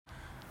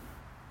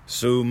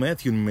So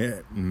Matthew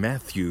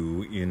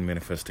in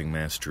Manifesting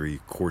Mastery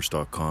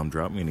course.com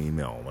dropped me an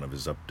email, one of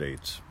his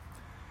updates.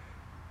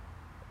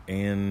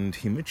 And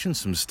he mentioned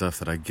some stuff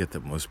that I get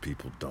that most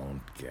people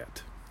don't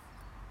get.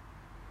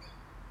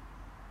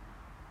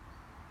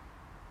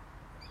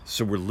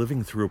 So we're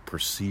living through a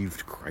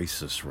perceived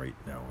crisis right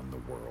now in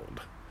the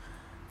world.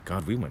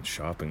 God, we went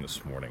shopping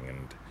this morning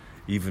and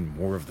even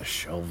more of the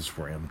shelves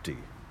were empty.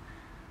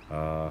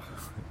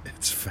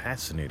 It's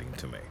fascinating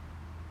to me.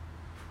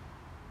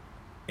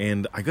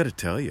 And I got to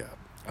tell you,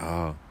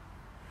 I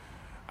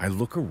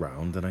look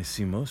around and I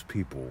see most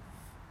people,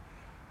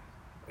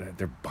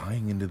 they're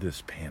buying into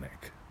this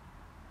panic.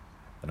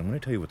 And I'm going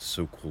to tell you what's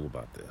so cool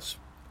about this,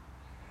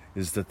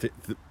 is that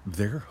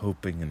they're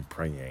hoping and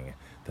praying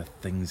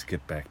that things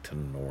get back to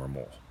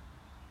normal.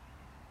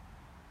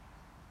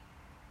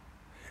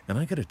 And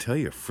I got to tell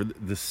you, for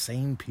the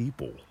same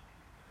people,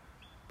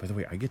 by the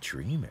way, I get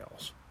your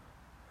emails.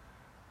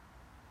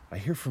 I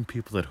hear from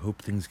people that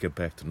hope things get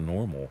back to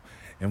normal,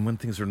 and when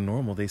things are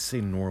normal, they say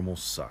normal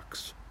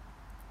sucks.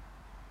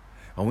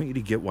 I want you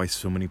to get why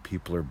so many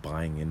people are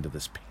buying into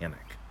this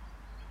panic,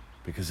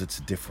 because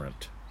it's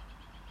different.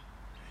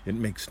 It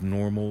makes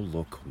normal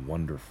look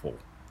wonderful.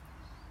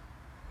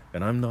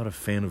 And I'm not a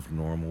fan of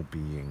normal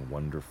being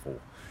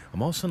wonderful.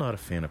 I'm also not a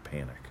fan of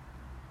panic.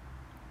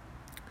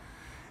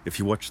 If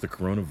you watch the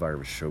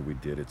coronavirus show we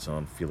did, it's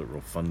on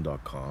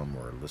feelitrealfun.com,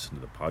 or listen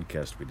to the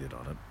podcast we did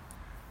on it.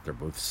 They're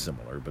both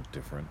similar, but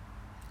different.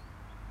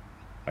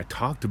 I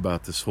talked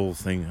about this whole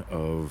thing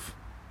of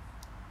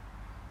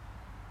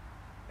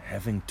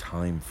having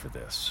time for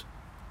this.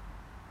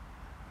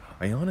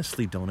 I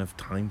honestly don't have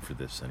time for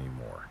this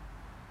anymore.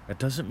 That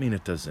doesn't mean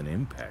it doesn't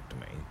impact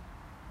me.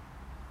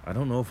 I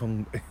don't know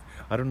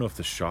if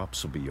the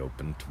shops will be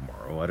open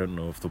tomorrow. I don't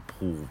know if the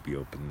pool will be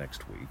open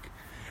next week.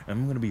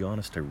 I'm going to be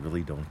honest, I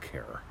really don't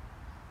care.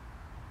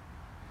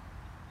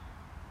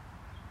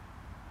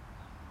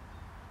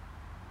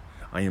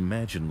 I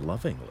imagine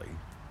lovingly.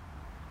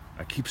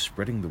 I keep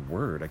spreading the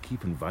word. I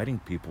keep inviting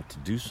people to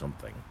do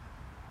something.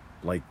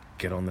 Like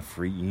get on the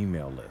free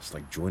email list.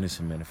 Like join us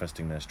in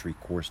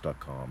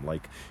manifestingmasterycourse.com.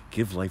 Like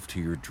give life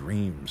to your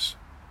dreams.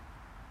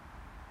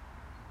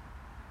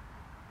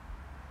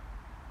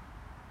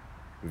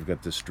 We've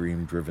got this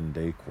Dream Driven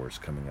Day course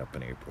coming up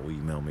in April.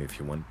 Email me if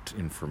you want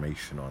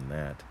information on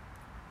that.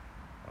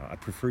 I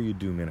prefer you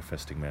do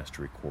Manifesting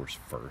Mastery course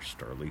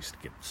first, or at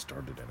least get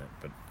started in it.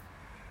 But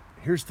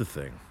here's the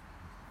thing.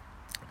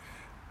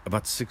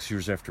 About 6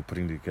 years after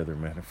putting together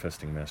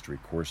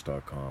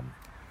ManifestingMasteryCourse.com,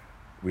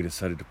 we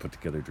decided to put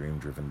together Dream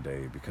Driven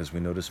Day because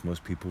we noticed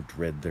most people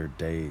dread their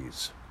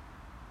days.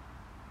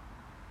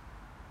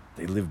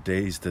 They live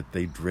days that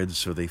they dread,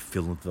 so they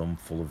fill them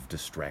full of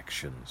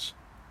distractions.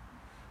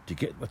 Do you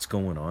get what's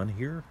going on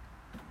here?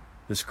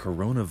 This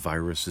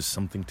coronavirus is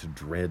something to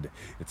dread.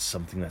 It's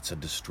something that's a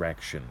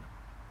distraction.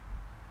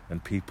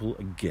 And people,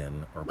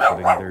 again, are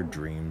putting their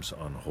dreams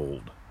on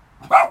hold.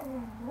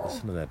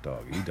 Listen to that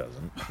dog. He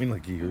doesn't. I mean,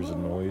 like, he hears a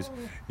noise,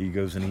 he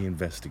goes and he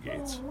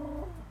investigates.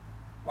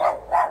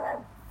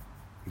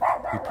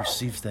 He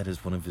perceives that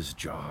as one of his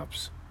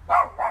jobs.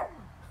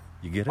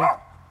 You get it?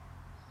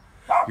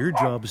 Your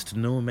job is to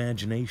know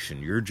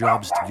imagination. Your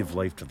job is to give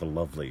life to the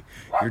lovely.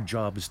 Your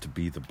job is to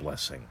be the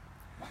blessing.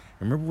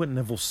 Remember what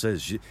Neville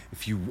says.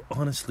 If you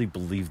honestly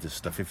believe this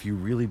stuff, if you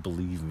really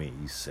believe me,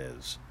 he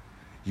says,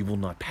 you will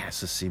not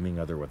pass a seeming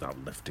other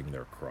without lifting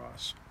their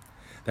cross.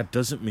 That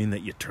doesn't mean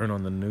that you turn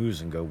on the news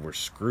and go, we're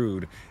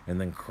screwed, and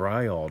then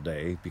cry all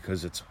day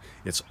because it's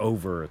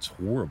over, it's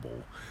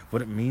horrible.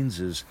 What it means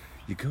is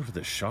you go to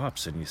the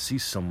shops and you see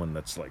someone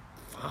that's like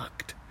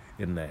fucked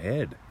in the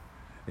head,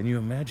 and you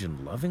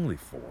imagine lovingly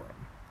for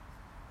them.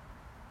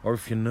 Or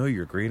if you know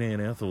your great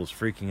Aunt Ethel is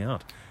freaking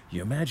out,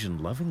 you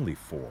imagine lovingly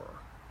for her.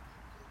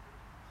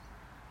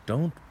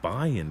 Don't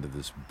buy into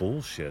this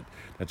bullshit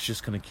that's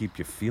just going to keep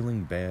you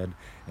feeling bad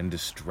and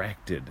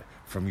distracted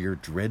from your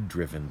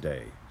dread-driven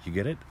day. You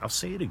get it? I'll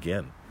say it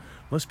again.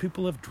 Most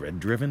people have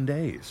dread-driven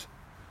days.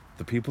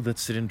 The people that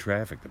sit in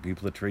traffic, the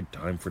people that trade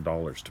time for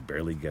dollars to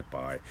barely get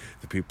by,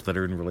 the people that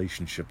are in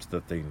relationships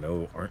that they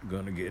know aren't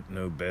going to get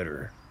no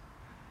better.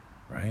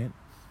 Right?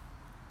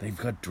 They've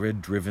got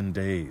dread-driven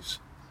days.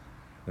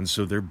 And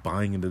so they're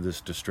buying into this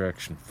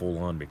distraction full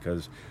on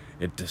because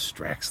it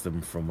distracts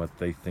them from what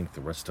they think the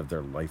rest of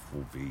their life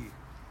will be.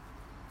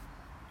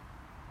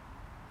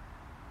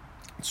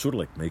 It's sort of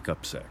like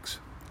make-up sex.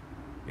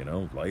 You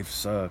know, life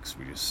sucks.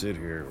 We just sit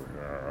here.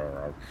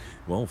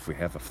 Well, if we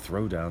have a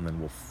throwdown, then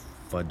we'll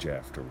fudge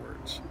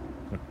afterwards.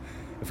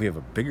 If we have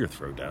a bigger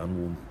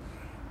throwdown,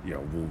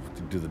 we'll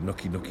do the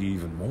nookie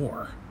even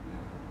more.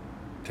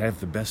 To have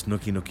the best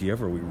nookie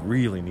ever, we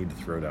really need to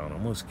throw down,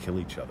 almost kill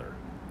each other.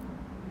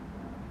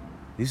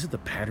 These are the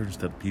patterns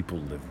that people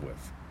live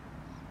with.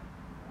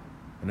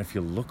 And if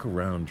you look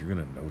around, you're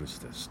going to notice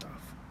this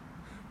stuff.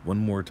 One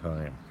more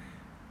time.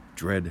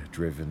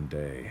 Dread-driven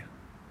day.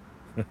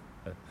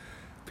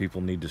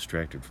 People need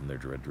distracted from their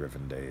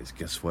dread-driven days.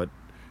 Guess what?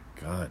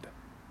 God,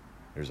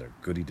 there's a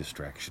goody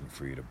distraction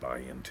for you to buy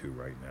into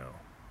right now.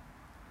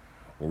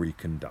 or you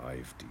can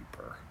dive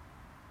deeper.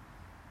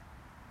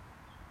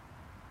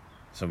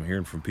 So I'm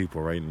hearing from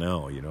people right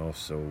now,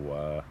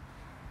 so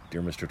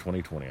dear Mr.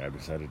 2020, I've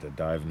decided to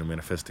dive into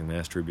manifesting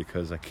mastery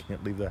because I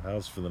can't leave the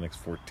house for the next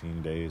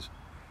 14 days.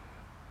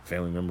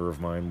 Family member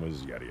of mine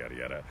was yada, yada,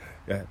 yada.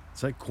 Yeah,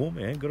 it's like, cool,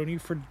 man. Good on you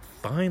for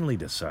finally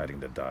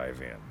deciding to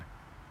dive in.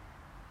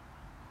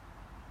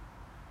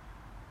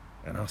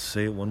 And I'll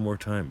say it one more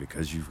time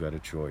because you've got a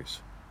choice.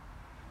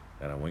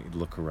 And I want you to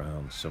look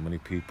around. So many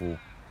people,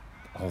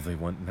 all they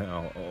want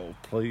now, oh,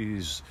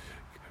 please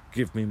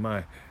give me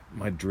my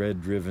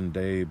dread-driven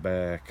day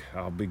back.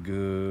 I'll be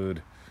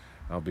good.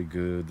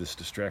 This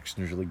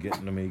distraction is really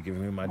getting to me. Give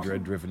me my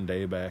dread-driven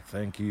day back.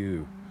 Thank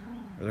you.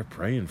 They're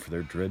praying for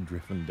their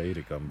dread-driven day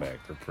to come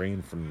back. They're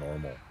praying for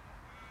normal.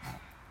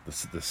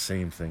 This is the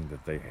same thing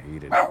that they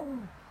hated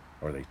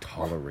or they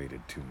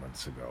tolerated 2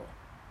 months ago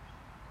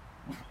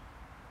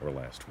or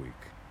last week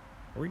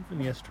or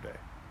even yesterday.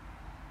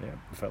 Yeah,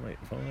 if only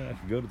I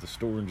could go to the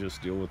store and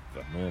just deal with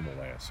the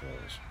normal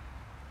assholes.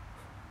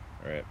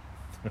 All right.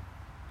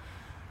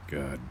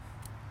 Good.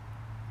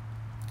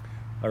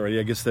 Alrighty,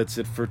 I guess that's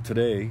it for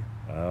today.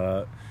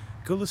 Go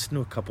listen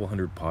to a couple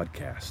hundred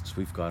podcasts.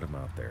 We've got them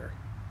out there.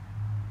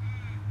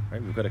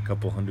 Right, we've got a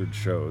couple hundred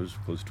shows,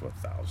 close to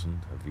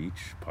 1,000 of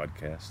each.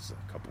 Podcasts,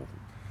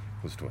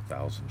 close to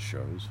 1,000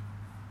 shows.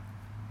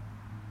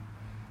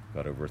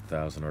 Got over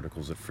 1,000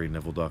 articles at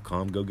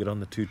freeneville.com. Go get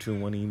on the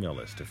 221 email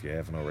list. If you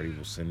haven't already,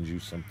 we'll send you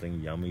something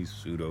yummy,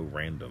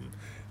 pseudo-random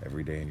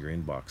every day in your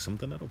inbox.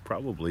 Something that'll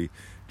probably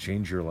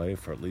change your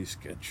life or at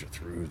least get you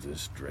through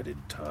this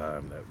dreaded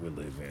time that we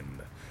live in,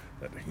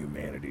 that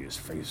humanity is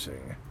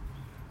facing.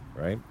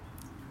 Right?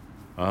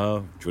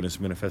 Join us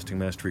at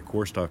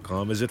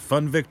ManifestingMasteryCourse.com. Is it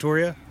fun,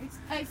 Victoria? It's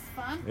ace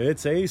fun.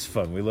 It's ace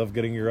fun. We love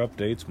getting your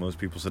updates. Most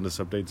people send us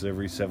updates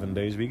every 7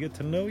 days. We get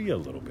to know you a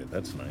little bit.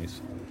 That's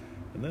nice.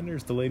 And then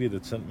there's the lady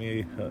that sent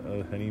me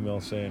an email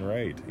saying,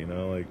 right,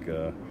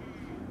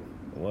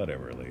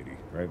 whatever, lady,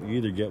 right? You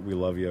either get we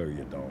love you or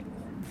you don't,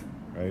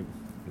 right?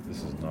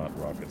 This is not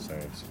rocket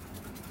science.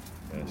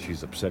 And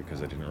she's upset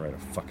because I didn't write a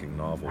fucking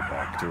novel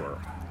back to her,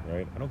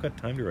 right? I don't got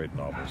time to write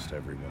novels to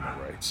everyone that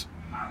writes,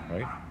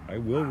 right? I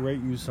will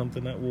write you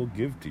something that will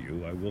give to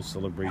you. I will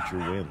celebrate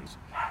your wins.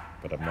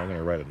 But I'm not going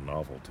to write a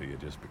novel to you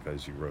just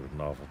because you wrote a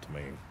novel to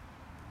me,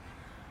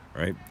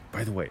 right?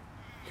 By the way,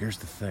 here's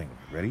the thing.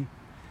 Ready?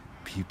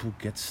 People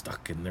get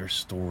stuck in their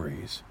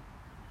stories.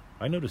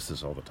 I notice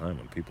this all the time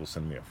when people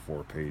send me a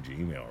 4-page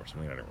email or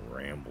something that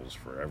rambles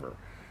forever.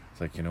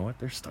 It's like, you know what?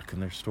 They're stuck in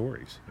their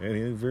stories. And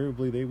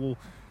invariably they will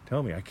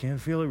tell me, I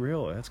can't feel it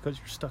real. That's because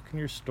you're stuck in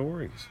your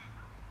stories.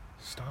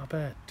 Stop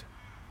it.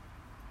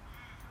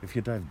 If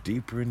you dive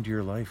deeper into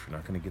your life, you're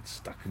not going to get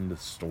stuck in the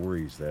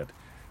stories that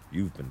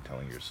you've been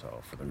telling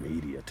yourself or the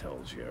media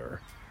tells you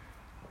or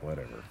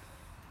whatever.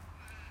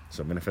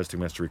 So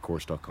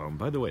ManifestingMasteryCourse.com.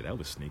 By the way, that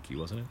was sneaky,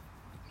 wasn't it?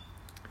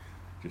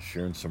 Just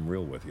sharing some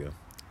real with you.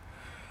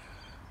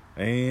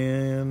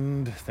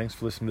 And thanks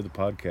for listening to the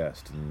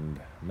podcast. And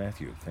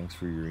Matthew, thanks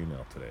for your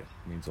email today.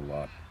 It means a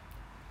lot.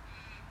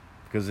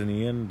 Because in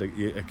the end,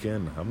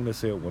 again, I'm going to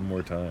say it one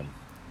more time.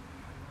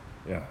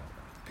 Yeah,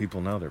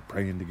 people now, they're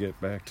praying to get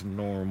back to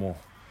normal.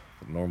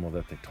 The normal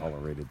that they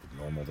tolerated,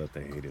 the normal that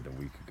they hated a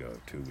week ago,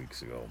 2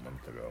 weeks ago, a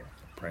month ago.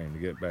 Praying to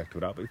get back to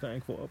it. I'll be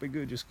thankful. I'll be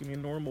good. Just give me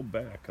normal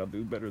back. I'll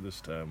do better this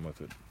time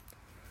with it.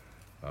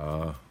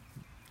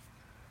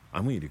 I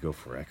want you to go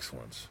for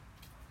excellence.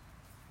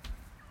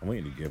 I want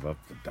you to give up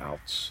the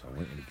doubts. I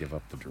want you to give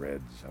up the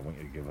dreads. I want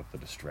you to give up the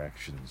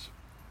distractions.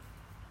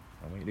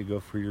 I want you to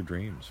go for your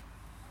dreams.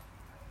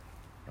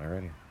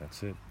 Alrighty,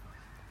 that's it.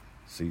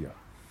 See ya.